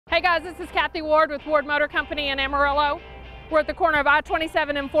Hey guys, this is Kathy Ward with Ward Motor Company in Amarillo. We're at the corner of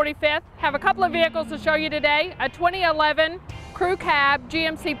I-27 and 45th. Have a couple of vehicles to show you today. A 2011 Crew Cab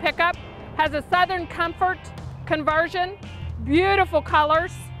GMC pickup. Has a Southern Comfort conversion. Beautiful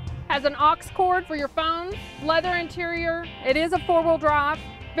colors. Has an aux cord for your phones. Leather interior. It is a four-wheel drive.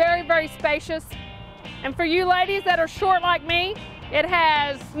 Very, very spacious. And for you ladies that are short like me, it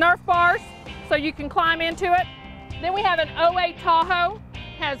has Nerf bars so you can climb into it. Then we have an 08 Tahoe.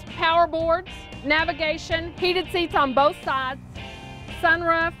 Has power boards, navigation, heated seats on both sides,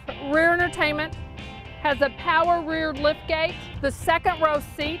 sunroof, rear entertainment, has a power rear liftgate. The second row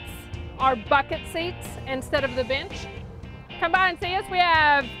seats are bucket seats instead of the bench. Come by and see us. We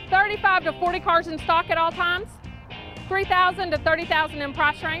have 35 to 40 cars in stock at all times, $3,000 to $30,000 in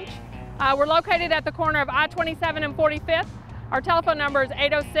price range. We're located at the corner of I-27 and 45th. Our telephone number is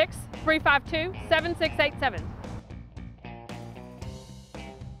 806-352-7687.